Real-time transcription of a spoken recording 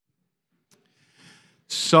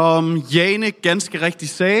Som Jane ganske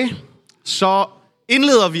rigtigt sagde, så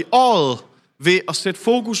indleder vi året ved at sætte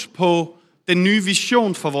fokus på den nye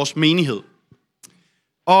vision for vores menighed.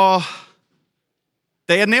 Og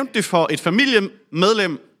da jeg nævnte det for et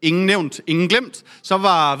familiemedlem, ingen nævnt, ingen glemt, så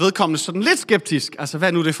var vedkommende sådan lidt skeptisk. Altså, hvad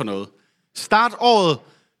er nu det for noget? Start året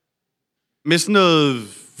med sådan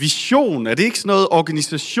noget vision. Er det ikke sådan noget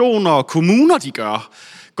organisationer og kommuner, de gør?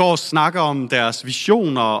 Går og snakker om deres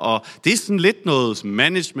visioner, og det er sådan lidt noget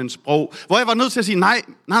managementsprog, hvor jeg var nødt til at sige,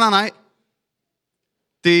 nej.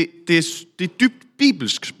 Det er dybt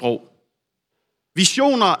bibelsk sprog.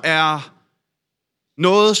 Visioner er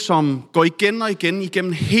noget, som går igen og igen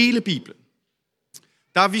igennem hele Bibelen.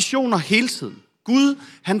 Der er visioner hele tiden. Gud,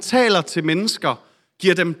 han taler til mennesker,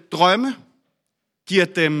 giver dem drømme, giver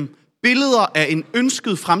dem billeder af en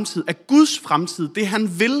ønsket fremtid, af Guds fremtid, det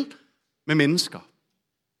han vil med mennesker.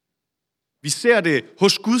 Vi ser det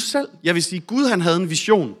hos Gud selv. Jeg vil sige, Gud han havde en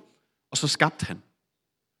vision, og så skabte han.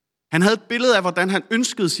 Han havde et billede af, hvordan han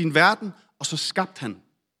ønskede sin verden, og så skabte han.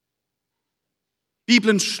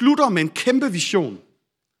 Bibelen slutter med en kæmpe vision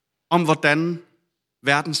om, hvordan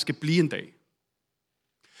verden skal blive en dag.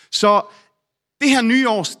 Så det her nye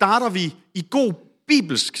år starter vi i god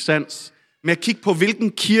bibelsk sans med at kigge på,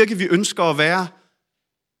 hvilken kirke vi ønsker at være.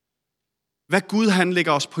 Hvad Gud han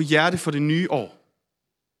lægger os på hjerte for det nye år.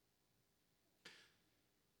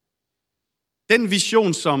 Den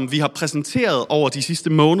vision, som vi har præsenteret over de sidste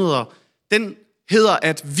måneder, den hedder,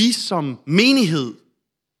 at vi som menighed,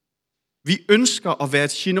 vi ønsker at være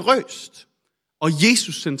et generøst og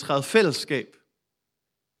Jesus-centreret fællesskab,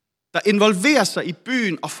 der involverer sig i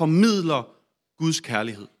byen og formidler Guds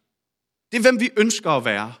kærlighed. Det er, hvem vi ønsker at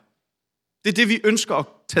være. Det er det, vi ønsker at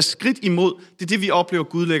tage skridt imod. Det er det, vi oplever,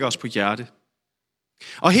 Gud lægger os på hjerte.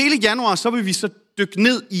 Og hele januar, så vil vi så dykke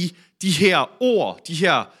ned i de her ord, de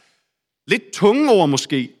her lidt tunge ord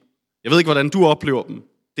måske. Jeg ved ikke, hvordan du oplever dem.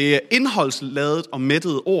 Det er indholdsladet og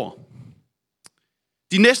mættede ord.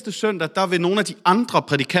 De næste søndag, der vil nogle af de andre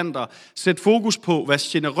prædikanter sætte fokus på, hvad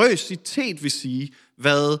generøsitet vil sige,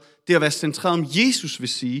 hvad det at være centreret om Jesus vil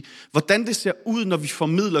sige, hvordan det ser ud, når vi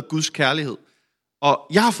formidler Guds kærlighed. Og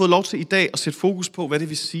jeg har fået lov til i dag at sætte fokus på, hvad det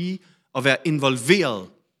vil sige at være involveret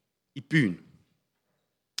i byen.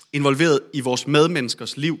 Involveret i vores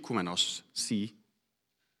medmenneskers liv, kunne man også sige.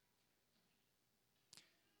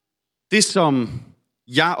 Det, som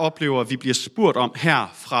jeg oplever, vi bliver spurgt om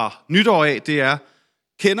her fra nytår af, det er,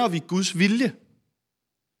 kender vi Guds vilje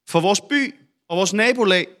for vores by og vores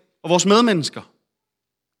nabolag og vores medmennesker?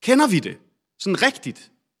 Kender vi det sådan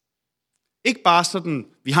rigtigt? Ikke bare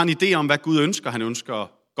sådan, vi har en idé om, hvad Gud ønsker. Han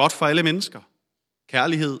ønsker godt for alle mennesker.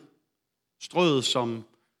 Kærlighed, strøget som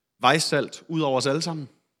vejsalt ud over os alle sammen.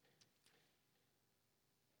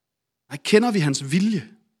 Nej, kender vi hans vilje?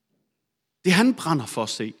 Det han brænder for at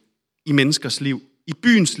se i menneskers liv, i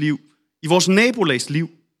byens liv, i vores nabolags liv.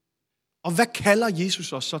 Og hvad kalder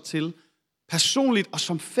Jesus os så til personligt og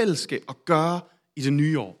som fællesskab at gøre i det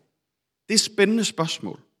nye år? Det er et spændende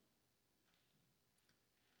spørgsmål.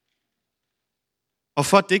 Og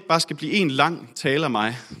for at det ikke bare skal blive en lang tale af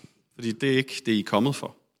mig, fordi det er ikke det, I er kommet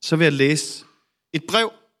for, så vil jeg læse et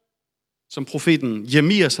brev, som profeten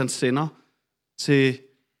Jeremias han sender til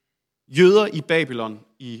jøder i Babylon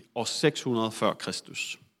i år 600 før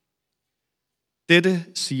Kristus. Dette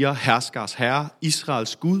siger herskers herre,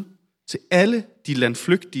 Israels Gud, til alle de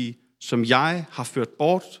landflygtige, som jeg har ført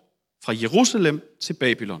bort fra Jerusalem til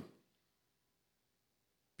Babylon.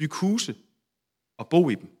 Byg huse og bo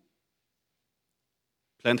i dem.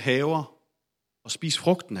 Plant haver og spis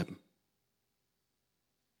frugten af dem.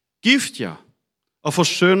 Gift jer og få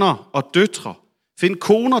sønner og døtre. Find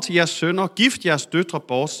koner til jeres sønner, gift jeres døtre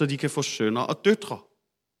bort, så de kan få sønner og døtre.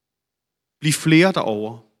 Bliv flere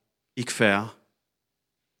derovre, ikke færre.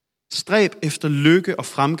 Stræb efter lykke og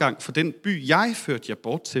fremgang for den by, jeg førte jer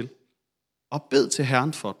bort til, og bed til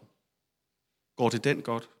Herren for den. Går det den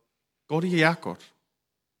godt? Går det jer godt?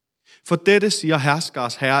 For dette siger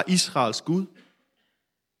herskers herre, Israels Gud.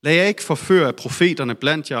 Lad jer ikke forføre af profeterne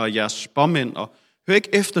blandt jer og jeres spåmænd, og hør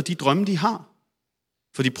ikke efter de drømme, de har.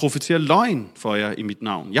 For de profeterer løgn for jer i mit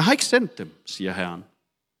navn. Jeg har ikke sendt dem, siger Herren.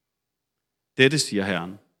 Dette siger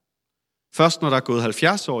Herren. Først når der er gået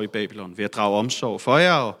 70 år i Babylon, vil jeg drage omsorg for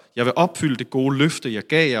jer, og jeg vil opfylde det gode løfte, jeg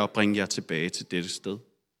gav jer, og bringe jer tilbage til dette sted.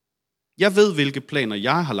 Jeg ved, hvilke planer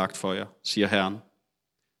jeg har lagt for jer, siger Herren.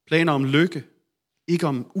 Planer om lykke, ikke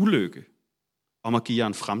om ulykke, om at give jer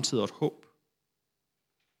en fremtid og et håb.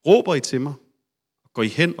 Råber I til mig, og går I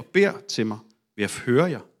hen og beder til mig, vil jeg høre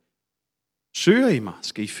jer. Søger I mig,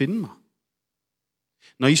 skal I finde mig.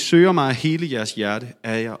 Når I søger mig af hele jeres hjerte,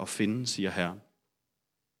 er jeg at finde, siger Herren.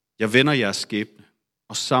 Jeg vender jeres skæbne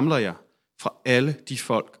og samler jer fra alle de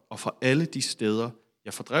folk og fra alle de steder,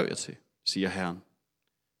 jeg fordrev jer til, siger Herren.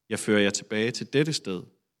 Jeg fører jer tilbage til dette sted,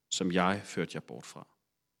 som jeg førte jer bort fra.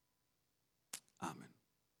 Amen.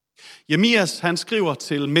 Jeremias, han skriver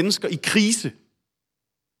til mennesker i krise.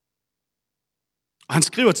 Og han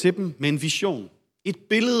skriver til dem med en vision. Et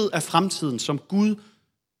billede af fremtiden, som Gud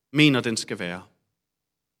mener, den skal være.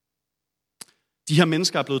 De her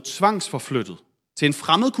mennesker er blevet tvangsforflyttet til en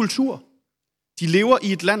fremmed kultur. De lever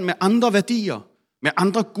i et land med andre værdier, med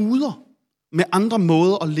andre guder, med andre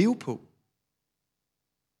måder at leve på.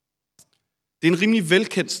 Det er en rimelig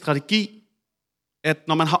velkendt strategi, at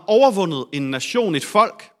når man har overvundet en nation, et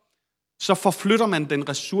folk, så forflytter man den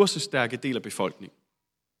ressourcestærke del af befolkningen.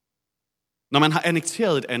 Når man har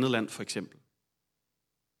annekteret et andet land, for eksempel.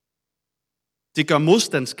 Det gør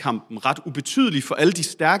modstandskampen ret ubetydelig, for alle de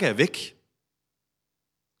stærke er væk.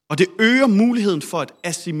 Og det øger muligheden for at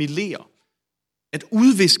assimilere, at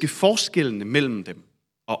udviske forskellene mellem dem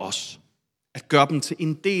og os. At gøre dem til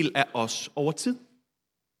en del af os over tid.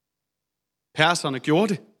 Perserne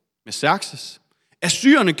gjorde det med Xerxes.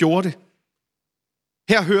 Assyrerne gjorde det.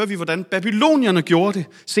 Her hører vi, hvordan babylonierne gjorde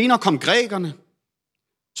det. Senere kom grækerne.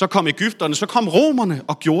 Så kom egypterne, så kom romerne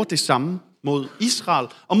og gjorde det samme mod Israel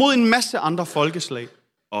og mod en masse andre folkeslag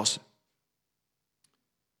også.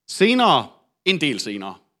 En del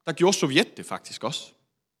senere, der gjorde Sovjet det faktisk også.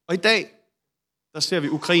 Og i dag, der ser vi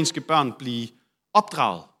ukrainske børn blive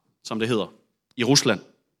opdraget, som det hedder, i Rusland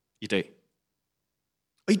i dag.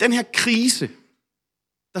 Og i den her krise,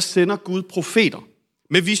 der sender Gud profeter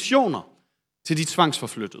med visioner til de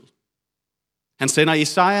tvangsforflyttede. Han sender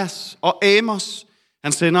Esajas og Amos.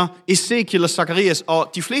 Han sender Ezekiel og Zakarias,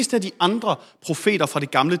 og de fleste af de andre profeter fra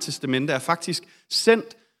det gamle testamente er faktisk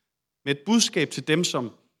sendt med et budskab til dem,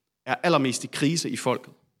 som er allermest i krise i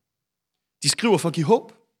folket. De skriver for at give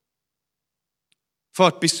håb, for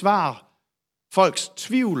at besvare folks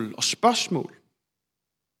tvivl og spørgsmål.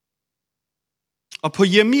 Og på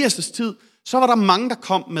Jeremias' tid, så var der mange, der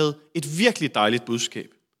kom med et virkelig dejligt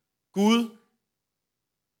budskab. Gud,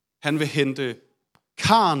 han vil hente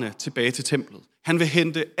karrene tilbage til templet. Han vil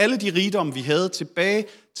hente alle de rigdomme, vi havde, tilbage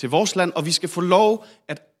til vores land, og vi skal få lov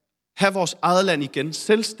at have vores eget land igen,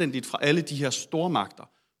 selvstændigt fra alle de her store magter.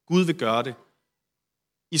 Gud vil gøre det.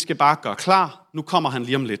 I skal bare gøre klar. Nu kommer han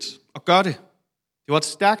lige om lidt. Og gør det. Det var et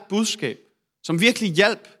stærkt budskab, som virkelig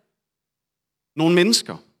hjalp nogle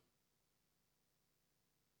mennesker.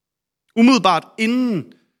 Umiddelbart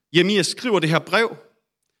inden Jeremias skriver det her brev,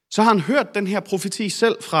 så har han hørt den her profeti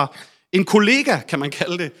selv fra en kollega, kan man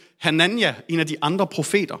kalde det, Hanania, en af de andre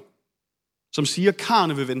profeter, som siger, at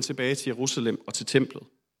karrene vil vende tilbage til Jerusalem og til templet.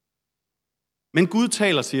 Men Gud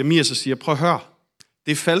taler til Jeremias og siger, prøv at høre,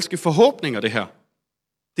 det er falske forhåbninger det her.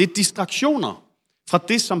 Det er distraktioner fra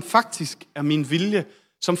det, som faktisk er min vilje,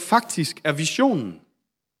 som faktisk er visionen.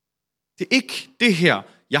 Det er ikke det her,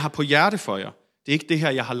 jeg har på hjerte for jer. Det er ikke det her,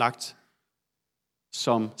 jeg har lagt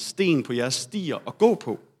som sten på jeres stier at gå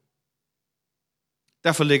på.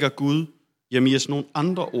 Derfor lægger Gud Jeremias nogle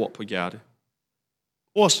andre ord på hjerte.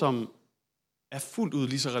 Ord, som er fuldt ud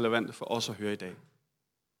lige så relevante for os at høre i dag.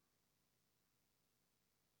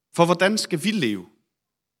 For hvordan skal vi leve?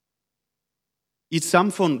 I et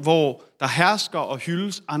samfund, hvor der hersker og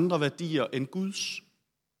hyldes andre værdier end Guds.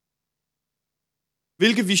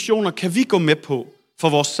 Hvilke visioner kan vi gå med på for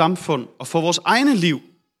vores samfund og for vores egne liv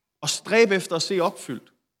og stræbe efter at se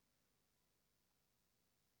opfyldt?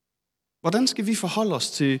 Hvordan skal vi forholde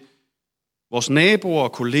os til vores naboer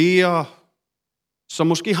og kolleger, som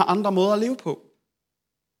måske har andre måder at leve på?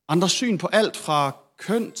 Andre syn på alt fra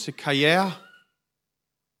køn til karriere.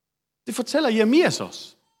 Det fortæller Jeremias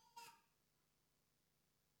os.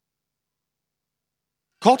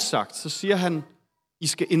 Kort sagt, så siger han, I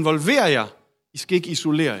skal involvere jer, I skal ikke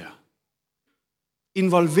isolere jer.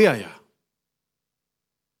 Involver jer.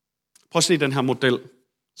 Prøv at se den her model,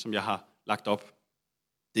 som jeg har lagt op.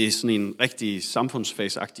 Det er sådan en rigtig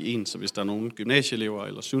samfundsfagsagtig en, så hvis der er nogen gymnasieelever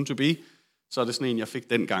eller soon to be, så er det sådan en, jeg fik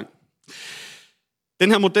dengang.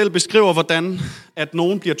 Den her model beskriver, hvordan at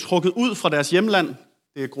nogen bliver trukket ud fra deres hjemland,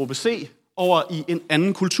 det er gruppe C, over i en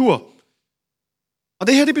anden kultur. Og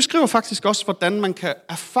det her, det beskriver faktisk også, hvordan man kan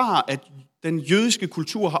erfare, at den jødiske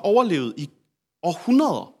kultur har overlevet i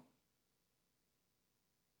århundreder.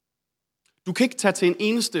 Du kan ikke tage til en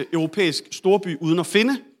eneste europæisk storby uden at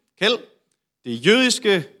finde, Kjeld, det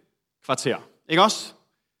jødiske kvarter. Ikke også?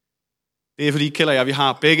 Det er fordi Kjeld og jeg, vi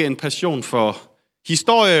har begge en passion for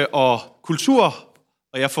historie og kultur,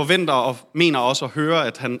 og jeg forventer og mener også at høre,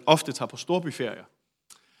 at han ofte tager på storbyferier.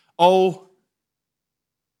 Og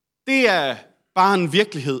det er bare en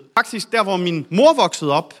virkelighed. Faktisk der, hvor min mor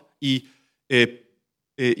voksede op i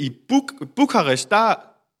i Bukarest, der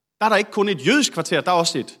er der ikke kun et jødisk kvarter, der er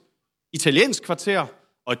også et italiensk kvarter,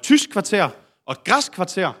 og et tysk kvarter, og et græsk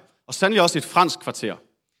kvarter, og sandelig også et fransk kvarter.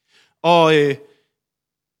 Og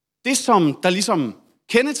det, som der ligesom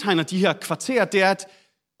kendetegner de her kvarterer, det er, at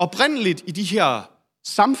oprindeligt i de her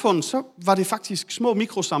samfund, så var det faktisk små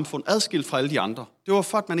mikrosamfund adskilt fra alle de andre. Det var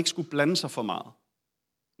for, at man ikke skulle blande sig for meget.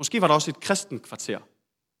 Måske var der også et kristent kvarter.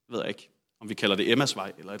 Jeg ved ikke, om vi kalder det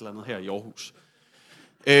Emmasvej eller et eller andet her i Aarhus.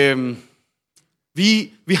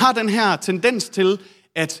 Vi har den her tendens til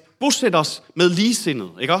at bosætte os med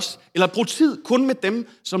ligesindede, ikke også? Eller bruge tid kun med dem,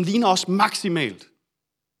 som ligner os maksimalt.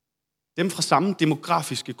 Dem fra samme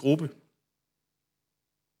demografiske gruppe.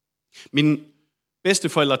 Mine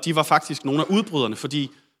bedsteforældre, de var faktisk nogle af udbryderne,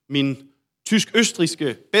 fordi min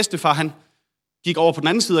tysk-østrigske bedstefar, han gik over på den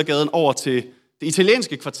anden side af gaden, over til det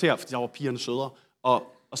italienske kvarter, fordi der var pigerne sødre,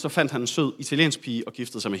 og så fandt han en sød italiensk pige og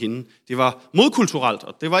giftede sig med hende. Det var modkulturelt,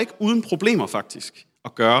 og det var ikke uden problemer faktisk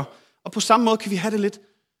at gøre. Og på samme måde kan vi have det lidt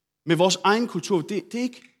med vores egen kultur. Det er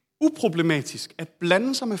ikke uproblematisk at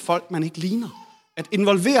blande sig med folk, man ikke ligner. At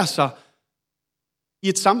involvere sig i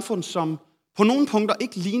et samfund, som på nogle punkter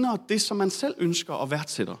ikke ligner det, som man selv ønsker og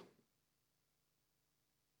værdsætter.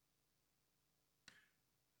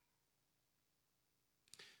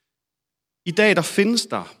 I dag der findes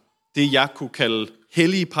der det, jeg kunne kalde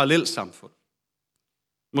hellige parallelsamfund.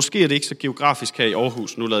 Måske er det ikke så geografisk her i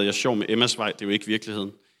Aarhus. Nu lavede jeg sjov med Emmasvej, det er jo ikke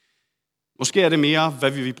virkeligheden. Måske er det mere,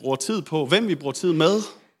 hvad vi bruger tid på, hvem vi bruger tid med,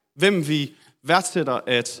 hvem vi værdsætter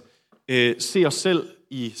at se os selv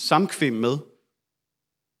i samkvem med.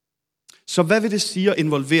 Så hvad vil det sige at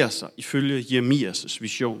involvere sig ifølge Jeremias'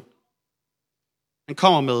 vision? Han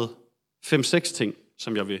kommer med 5-6 ting,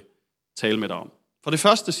 som jeg vil tale med dig om. For det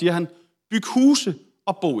første siger han, byg huse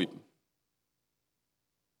og bo i dem.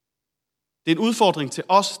 Det er en udfordring til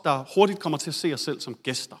os, der hurtigt kommer til at se os selv som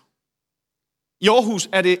gæster. I Aarhus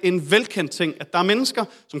er det en velkendt ting, at der er mennesker,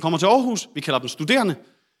 som kommer til Aarhus, vi kalder dem studerende,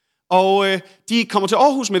 og de kommer til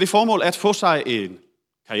Aarhus med det formål at få sig en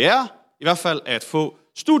karriere, i hvert fald at få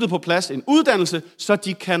studiet på plads, en uddannelse, så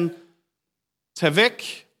de kan tage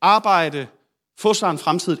væk, arbejde, få sig en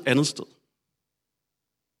fremtid et andet sted.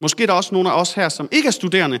 Måske er der også nogle af os her, som ikke er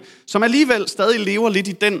studerende, som alligevel stadig lever lidt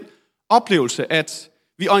i den oplevelse, at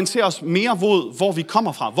vi orienterer os mere mod, hvor vi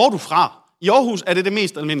kommer fra. Hvor er du fra? I Aarhus er det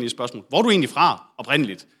mest almindelige spørgsmål. Hvor er du egentlig fra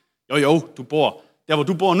oprindeligt? Jo, du bor der, hvor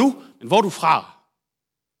du bor nu, men hvor er du fra?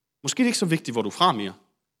 Måske er det ikke så vigtigt, hvor du er fra mere.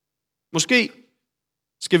 Måske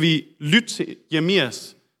skal vi lytte til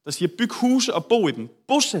Jeremias, der siger, byg huse og bo i dem.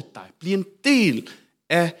 Bosæt dig. Bliv en del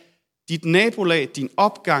af dit nabolag, din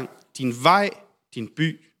opgang, din vej, din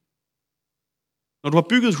by. Når du har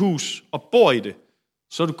bygget et hus og bor i det,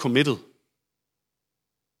 så er du committed.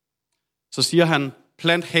 Så siger han,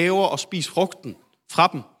 plant haver og spis frugten fra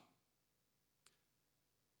dem.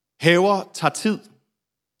 Haver tager tid.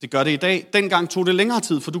 Det gør det i dag. Dengang tog det længere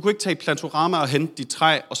tid, for du kunne ikke tage et plantorama og hente dit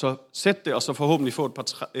træ, og så sætte det, og så forhåbentlig få et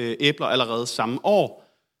par æbler allerede samme år.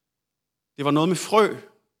 Det var noget med frø.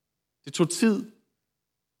 Det tog tid.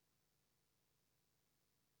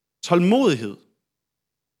 Tålmodighed.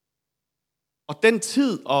 Og den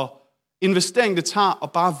tid og investering, det tager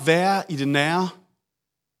at bare være i det nære,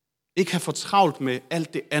 ikke have for travlt med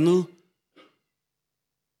alt det andet,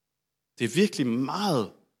 det er virkelig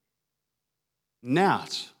meget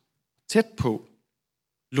nært, tæt på,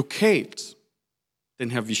 lokalt,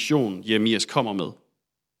 den her vision, Jeremias kommer med.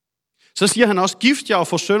 Så siger han også, gift jer og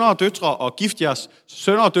få sønner og døtre, og gift jeres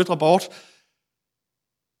sønner og døtre bort.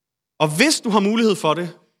 Og hvis du har mulighed for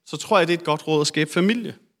det, så tror jeg, det er et godt råd at skabe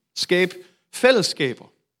familie. Skabe fællesskaber.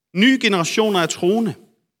 Nye generationer af troende.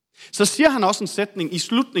 Så siger han også en sætning i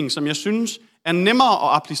slutningen, som jeg synes er nemmere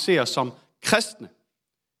at applicere som kristne.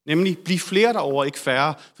 Nemlig, bliv flere derover, ikke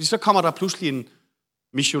færre. Fordi så kommer der pludselig en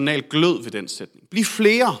missional glød ved den sætning. Bliv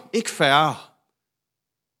flere, ikke færre.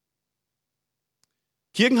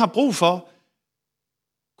 Kirken har brug for,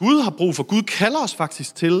 Gud kalder os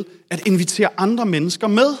faktisk til at invitere andre mennesker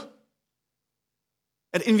med.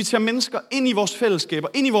 At invitere mennesker ind i vores fællesskaber,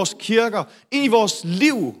 ind i vores kirker, ind i vores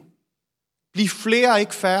liv. Bliv flere,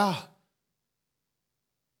 ikke færre.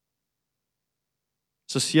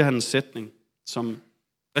 Så siger han en sætning, som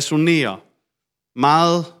resonerer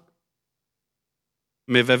meget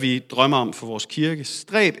med, hvad vi drømmer om for vores kirke.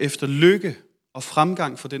 Stræb efter lykke og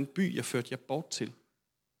fremgang for den by, jeg førte jer bort til.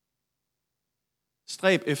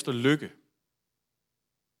 Stræb efter lykke.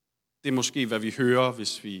 Det er måske, hvad vi hører,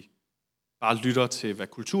 hvis vi bare lytter til, hvad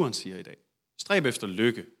kulturen siger i dag. Stræb efter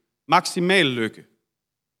lykke. Maksimal lykke.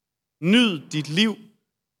 Nyd dit liv.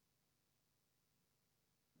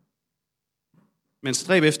 Men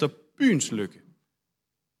stræb efter byens lykke.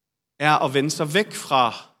 er at vende sig væk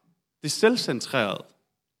fra det selvcentrerede.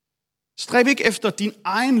 Stræb ikke efter din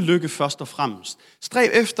egen lykke først og fremmest.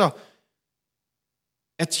 Stræb efter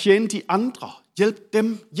at tjene de andre. Hjælp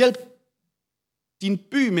dem. Hjælp din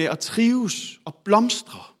by med at trives og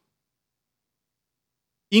blomstre.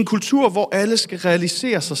 I en kultur, hvor alle skal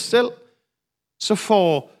realisere sig selv, så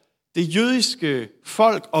får det jødiske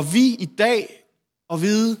folk og vi i dag at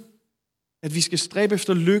vide, at vi skal stræbe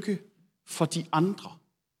efter lykke for de andre.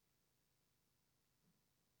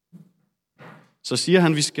 Så siger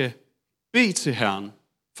han, at vi skal bede til Herren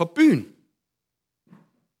for byen.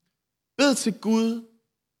 Bed til Gud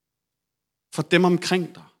for dem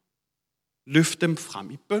omkring dig. Løft dem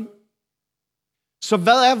frem i bøn. Så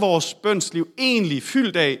hvad er vores bønsliv egentlig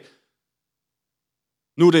fyldt af?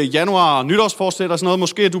 Nu er det januar, nytårsforsæt og sådan noget.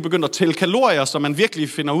 Måske er du begyndt at tælle kalorier, så man virkelig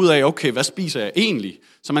finder ud af, okay, hvad spiser jeg egentlig?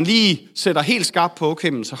 Så man lige sætter helt skarpt på, okay,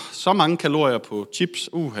 men så mange kalorier på chips.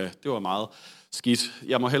 Det var meget skidt.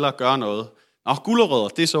 Jeg må hellere gøre noget. Gulerødder,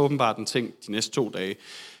 det er så åbenbart en ting de næste 2 dage.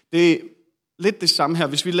 Det er lidt det samme her.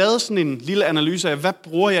 Hvis vi lavede sådan en lille analyse af, hvad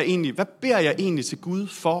beder jeg egentlig til Gud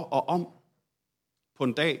for og om på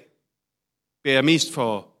en dag? Beder jeg mest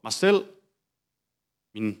for mig selv,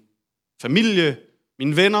 min familie,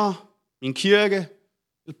 mine venner, min kirke?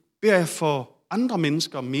 Eller beder jeg for andre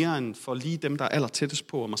mennesker mere end for lige dem, der er aller tættest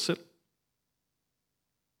på, og mig selv?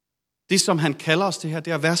 Det, som han kalder os til her,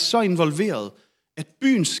 det er at være så involveret, at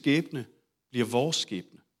byens skæbne bliver vores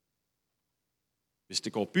skæbne. Hvis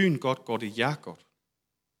det går byen godt, går det jer godt.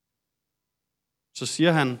 Så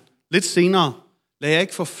siger han lidt senere, lad jer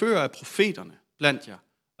ikke forføre af profeterne blandt jer,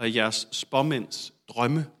 og af jeres spåmænds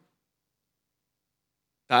drømme.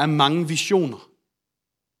 Der er mange visioner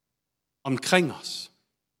omkring os.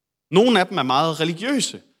 Nogle af dem er meget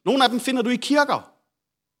religiøse. Nogle af dem finder du i kirker.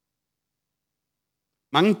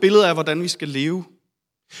 Mange billeder af, hvordan vi skal leve.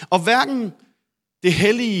 Og hverken det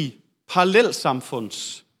hellige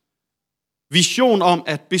parallelsamfunds vision om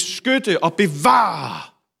at beskytte og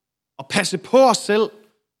bevare og passe på os selv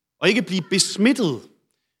og ikke blive besmittet,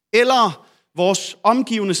 eller vores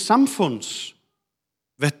omgivende samfunds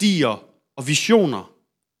værdier og visioner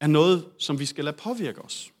er noget, som vi skal lade påvirke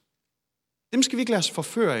os. Dem skal vi ikke lade os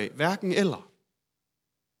forføre af, hverken eller.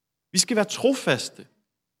 Vi skal være trofaste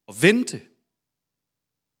og vente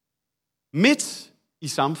midt i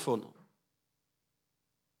samfundet.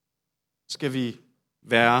 Skal vi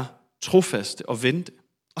være trofaste og vente.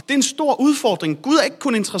 Og det er en stor udfordring. Gud er ikke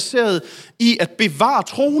kun interesseret i at bevare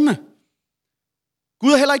troende.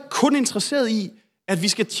 Gud er heller ikke kun interesseret i, at vi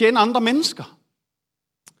skal tjene andre mennesker.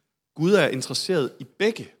 Gud er interesseret i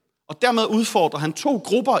begge. Og dermed udfordrer han 2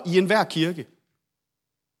 grupper i enhver kirke.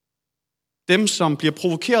 Dem, som bliver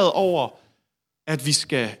provokeret over, at vi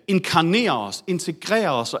skal inkarnere os,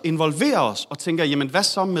 integrere os og involvere os, og tænker, jamen hvad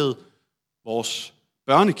så med vores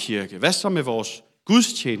børnekirke? Hvad så med vores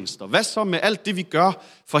gudstjenester? Hvad så med alt det, vi gør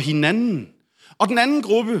for hinanden? Og den anden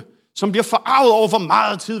gruppe, som bliver forarvet over, hvor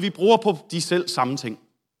meget tid vi bruger på de selv samme ting.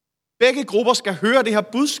 Begge grupper skal høre det her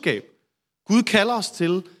budskab. Gud kalder os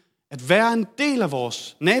til at være en del af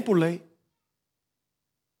vores nabolag.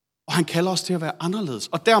 Og han kalder os til at være anderledes.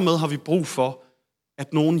 Og dermed har vi brug for,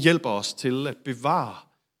 at nogen hjælper os til at bevare,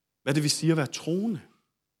 hvad det vil sige at være troende.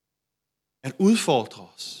 At udfordre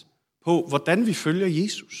os på, hvordan vi følger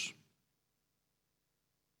Jesus.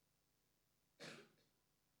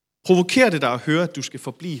 Provokerer det dig at høre, at du skal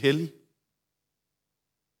forblive hellig?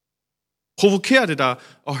 Provokerer det dig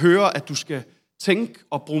at høre, at du skal tænke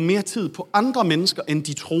og bruge mere tid på andre mennesker end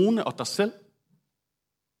de troende og dig selv?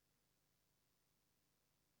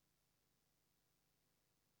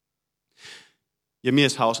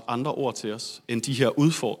 Jeremias har også andre ord til os end de her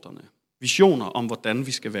udfordrende visioner om, hvordan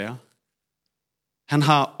vi skal være. Han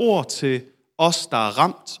har ord til os, der er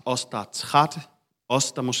ramt, os, der er trætte,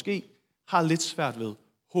 os, der måske har lidt svært ved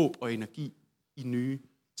håb og energi i nye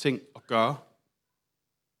ting at gøre.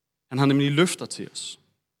 Han har nemlig løfter til os.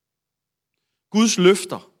 Guds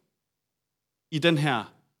løfter i den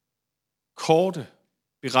her korte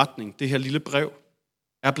beretning, det her lille brev,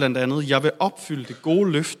 er blandt andet, jeg vil opfylde det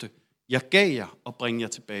gode løfte, jeg gav jer og bringe jer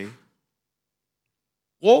tilbage.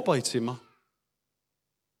 Råber I til mig,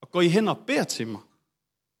 og går I hen og beder til mig,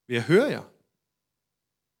 vil jeg høre jer.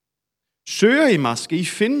 Søger I mig, skal I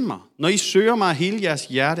finde mig. Når I søger mig af hele jeres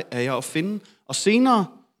hjerte, er jeg at finde. Og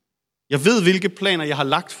senere, jeg ved, hvilke planer jeg har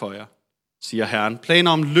lagt for jer, siger Herren.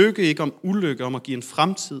 Planer om lykke, ikke om ulykke, om at give en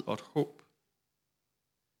fremtid og et håb.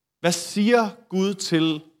 Hvad siger Gud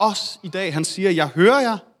til os i dag? Han siger, jeg hører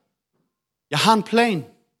jer, jeg har en plan,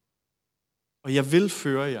 og jeg vil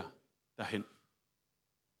føre jer derhen.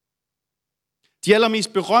 De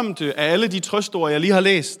allermest berømte af alle de trøstord, jeg lige har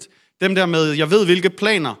læst, dem der med, jeg ved hvilke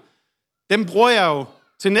planer, dem bruger jeg jo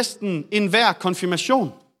til næsten enhver konfirmation.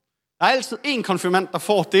 Der er altid en konfirmand, der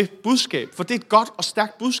får det budskab, for det er et godt og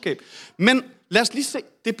stærkt budskab. Men lad os lige se,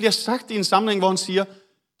 det bliver sagt i en sammenhæng, hvor han siger,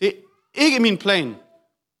 det er ikke min plan,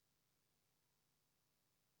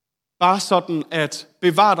 bare sådan at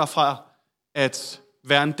bevare dig fra at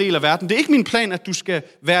være en del af verden. Det er ikke min plan, at du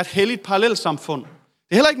skal være et helligt parallelsamfund.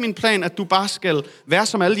 Det er heller ikke min plan, at du bare skal være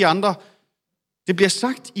som alle de andre. Det bliver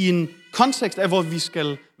sagt i en kontekst af, hvor vi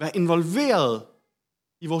skal være involveret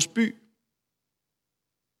i vores by.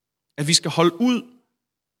 At vi skal holde ud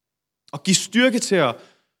og give styrke til at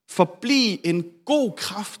forblive en god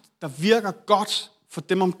kraft, der virker godt for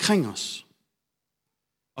dem omkring os.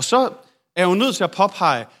 Og så er jeg jo nødt til at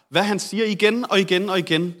påpege, hvad han siger igen og igen og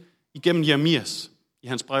igen igennem Jeremias i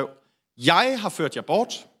hans brev. Jeg har ført jer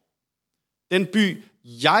bort. Den by,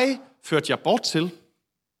 jeg førte jer bort til.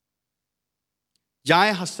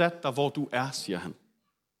 Jeg har sat dig, hvor du er, siger han.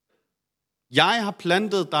 Jeg har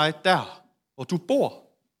plantet dig der, hvor du bor.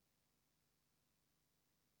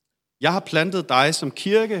 Jeg har plantet dig som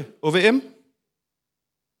kirke OVM.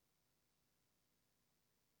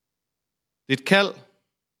 Det er et kald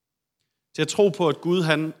til at tro på, at Gud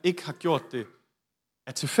han ikke har gjort det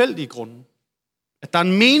af tilfældige grunde. At der er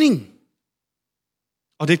en mening.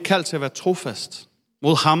 Og det er et kald til at være trofast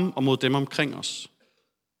mod ham og mod dem omkring os.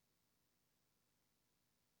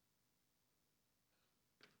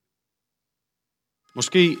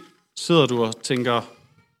 Måske sidder du og tænker,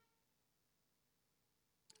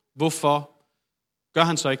 hvorfor gør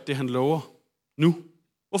han så ikke det, han lover nu?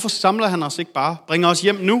 Hvorfor samler han os ikke bare? Bringer os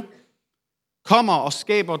hjem nu? Kommer og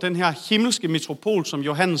skaber den her himmelske metropol, som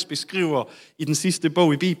Johannes beskriver i den sidste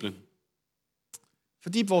bog i Bibelen.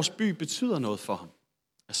 Fordi vores by betyder noget for ham,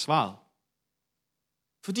 er svaret.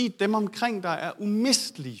 Fordi dem omkring dig er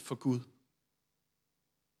umistelige for Gud.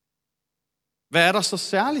 Hvad er der så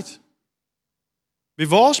særligt? Ved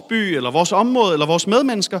vores by, eller vores område, eller vores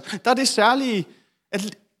medmennesker, der er det særlige,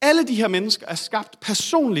 at alle de her mennesker er skabt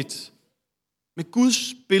personligt med Guds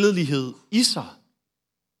billedlighed i sig.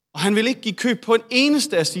 Og han vil ikke give køb på en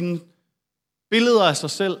eneste af sine billeder af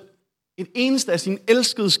sig selv. En eneste af sine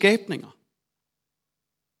elskede skabninger.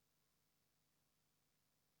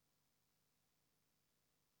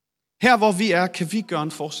 Her hvor vi er, kan vi gøre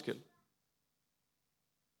en forskel.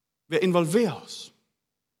 Ved at involvere os.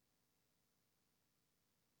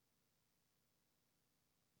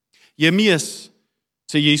 Jeremias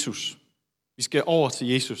til Jesus. Vi skal over til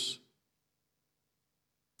Jesus.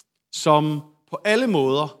 Som på alle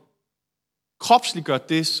måder kropsliggør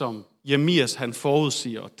det, som Jeremias han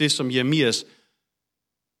forudsiger, og det, som Jeremias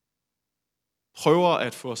prøver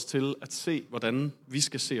at få os til at se, hvordan vi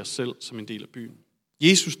skal se os selv som en del af byen.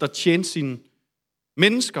 Jesus, der tjente sine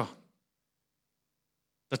mennesker,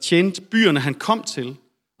 der tjente byerne, han kom til,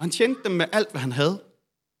 og han tjente dem med alt, hvad han havde,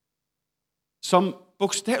 som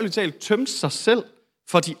bogstaveligt talt tømte sig selv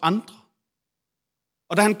for de andre.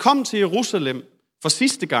 Og da han kom til Jerusalem for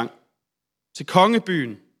sidste gang, til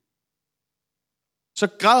kongebyen,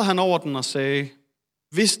 så græd han over den og sagde,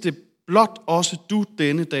 vidste blot også du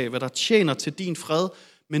denne dag, hvad der tjener til din fred,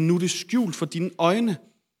 men nu er det skjult for dine øjne.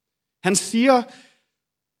 Han siger,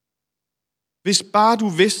 hvis bare du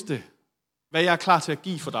vidste, hvad jeg er klar til at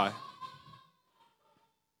give for dig.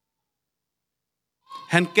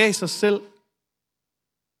 Han gav sig selv,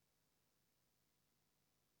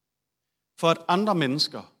 for at andre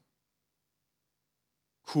mennesker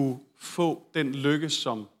kunne få den lykke,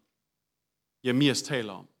 som Jeremias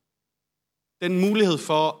taler om. Den mulighed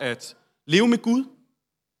for at leve med Gud,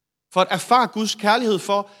 for at erfare Guds kærlighed,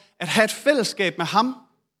 for at have et fællesskab med ham.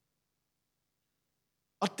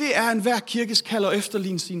 Og det er enhver kirkes kald at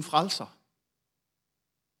efterligne sine frelser.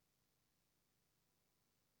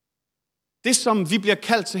 Det, som vi bliver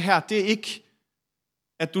kaldt til her, det er ikke,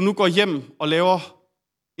 at du nu går hjem og laver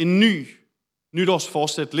en ny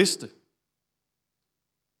nytårsforsæt liste.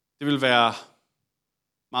 Det vil være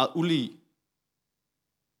meget ulig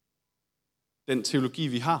den teologi,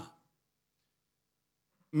 vi har.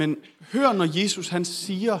 Men hør, når Jesus han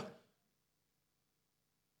siger,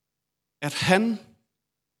 at han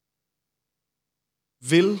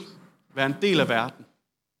vil være en del af verden.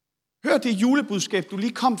 Hør det julebudskab, du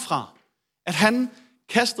lige kom fra. At han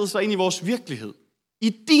kastede sig ind i vores virkelighed. I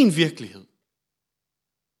din virkelighed.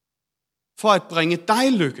 For at bringe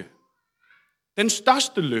dig lykke. Den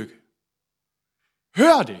største lykke.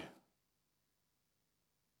 Hør det.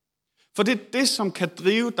 For det er det, som kan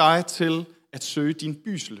drive dig til at søge din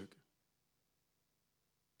bys lykke.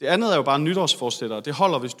 Det andet er jo bare nytårsforsætter. Det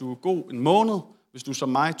holder, hvis du er god en måned, hvis du er som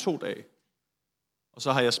mig 2 dage. Og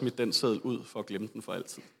så har jeg smidt den seddel ud for at glemme den for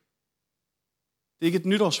altid. Det er ikke et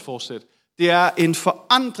nytårsforsæt. Det er en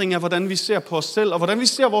forandring af, hvordan vi ser på os selv, og hvordan vi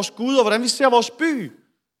ser vores Gud, og hvordan vi ser vores by.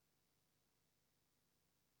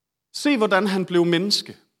 Se, hvordan han blev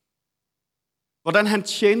menneske. Hvordan han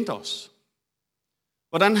tjente os.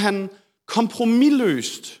 Hvordan han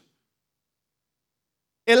kompromisløst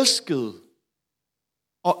elskede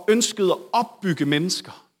og ønskede at opbygge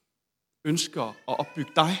mennesker. Ønsker at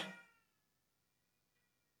opbygge dig.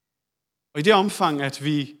 Og i det omfang, at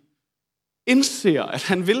vi indser, at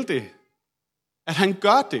han vil det, at han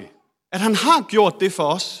gør det, at han har gjort det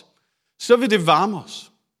for os, så vil det varme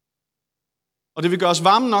os. Og det vil gøre os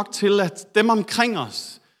varme nok til, at dem omkring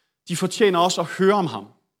os, de fortjener også at høre om ham.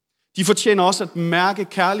 De fortjener også at mærke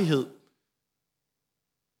kærlighed.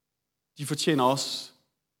 De fortjener også,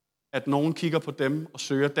 at nogen kigger på dem og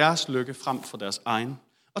søger deres lykke frem for deres egen.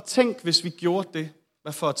 Og tænk, hvis vi gjorde det,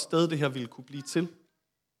 hvad for et sted det her ville kunne blive til.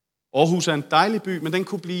 Aarhus er en dejlig by, men den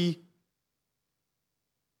kunne blive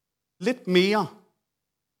lidt mere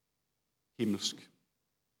himmelsk.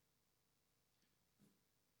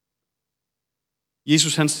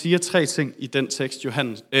 Jesus han siger 3 ting i den tekst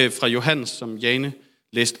fra Johannes, som Jane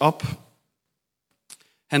læste op.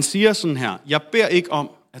 Han siger sådan her: Jeg beder ikke om,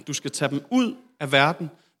 at du skal tage dem ud af verden,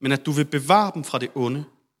 men at du vil bevare dem fra det onde.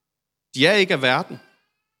 De er ikke af verden,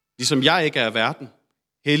 ligesom jeg ikke er af verden.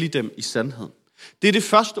 Hellig dem i sandheden. Det er det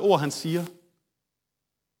første ord, han siger,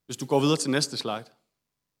 hvis du går videre til næste slide.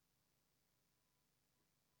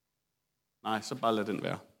 Nej, så bare lad den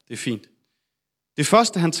være. Det er fint. Det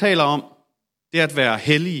første, han taler om, det er at være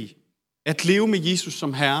hellige. At leve med Jesus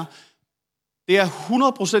som Herre. Det er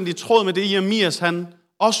 100% i tråd med det, Jeremias han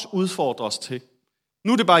også udfordrer os til.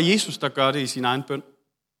 Nu er det bare Jesus, der gør det i sin egen bøn.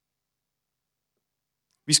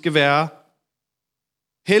 Vi skal være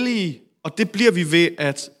hellige, og det bliver vi ved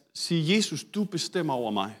at sige, Jesus, du bestemmer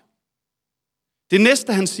over mig. Det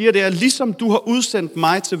næste, han siger, det er, ligesom du har udsendt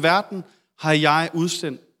mig til verden, har jeg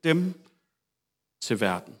udsendt dem til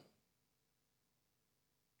verden.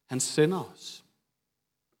 Han sender os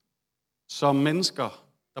som mennesker,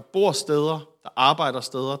 der bor steder, der arbejder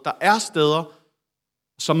steder, der er steder,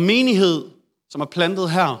 som menighed, som er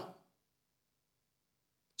plantet her.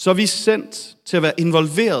 Så er vi sendt til at være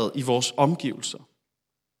involveret i vores omgivelser.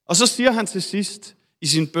 Og så siger han til sidst i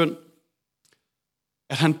sin bøn,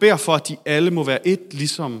 at han beder for, at de alle må være et,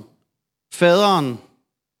 ligesom faderen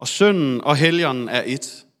og sønnen og helligånden er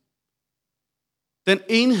et. Den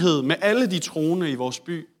enhed med alle de troende i vores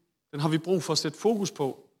by, den har vi brug for at sætte fokus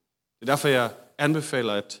på. Det er derfor, jeg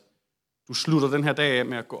anbefaler, at du slutter den her dag af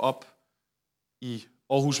med at gå op i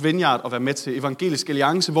Aarhus Vineyard og være med til Evangelisk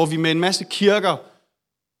Alliance, hvor vi med en masse kirker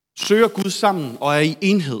søger Gud sammen og er i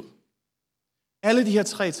enhed. Alle de her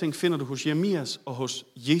 3 ting finder du hos Jeremias og hos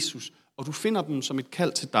Jesus, og du finder dem som et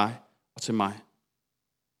kald til dig og til mig.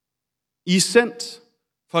 I er sendt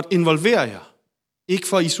for at involvere jer, ikke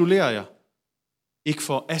for at isolere jer, ikke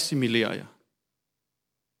for at assimilere jer.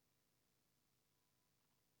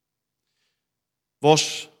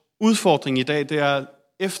 Vores udfordring i dag, det er at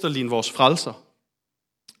efterligne vores frelser.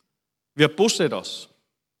 Ved at bosætte os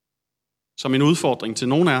som en udfordring til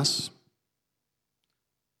nogen af os.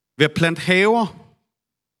 Ved at plante haver.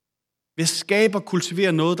 Ved at skabe og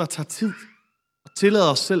kultivere noget, der tager tid. Og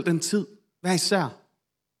tillade os selv den tid, hver især.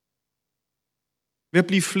 Ved at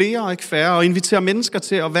blive flere og ikke færre, og invitere mennesker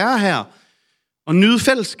til at være her, og nyde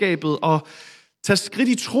fællesskabet, og tage skridt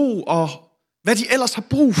i tro, og hvad de ellers har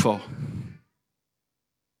brug for.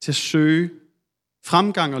 Til at søge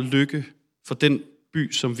fremgang og lykke for den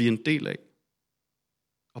by, som vi er en del af.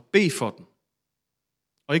 Og bede for den.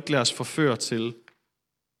 Og ikke lade os forføre til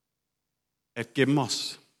at gemme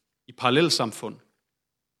os i parallelsamfund.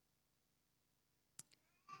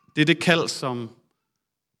 Det er det kald, som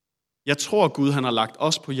jeg tror, Gud han har lagt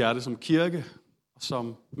os på hjertet som kirke, og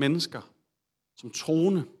som mennesker, som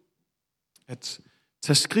troende, at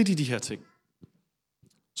tage skridt i de her ting.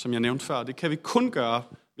 Som jeg nævnte før, det kan vi kun gøre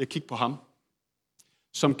ved at kigge på ham,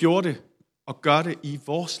 som gjorde det og gør det i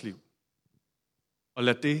vores liv. Og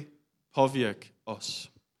lad det påvirke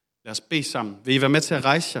os. Lad os bede sammen. Vil I være med til at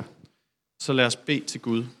rejse jer? Så lad os bede til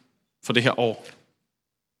Gud for det her år.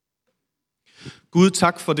 Gud,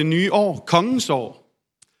 tak for det nye år, kongens år,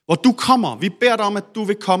 hvor du kommer. Vi beder dig om, at du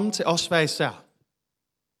vil komme til os hver især.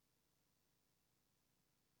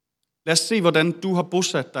 Lad os se, hvordan du har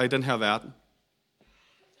bosat dig i den her verden.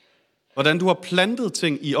 Hvordan du har plantet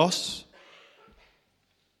ting i os.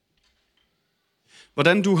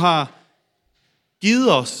 Hvordan du har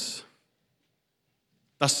givet os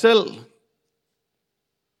dig selv.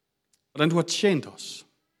 Hvordan du har tjent os.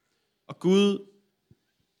 Og Gud,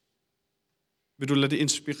 vil du lade det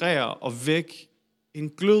inspirere og vække en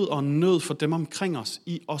glød og en nød for dem omkring os,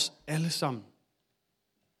 i os alle sammen.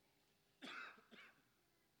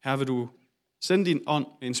 Her vil du sende din ånd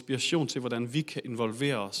med inspiration til, hvordan vi kan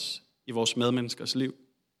involvere os i vores medmenneskers liv.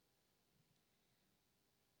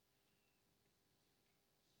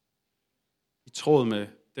 I tråd med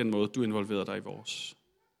den måde, du involverer dig i vores.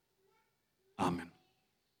 Amen.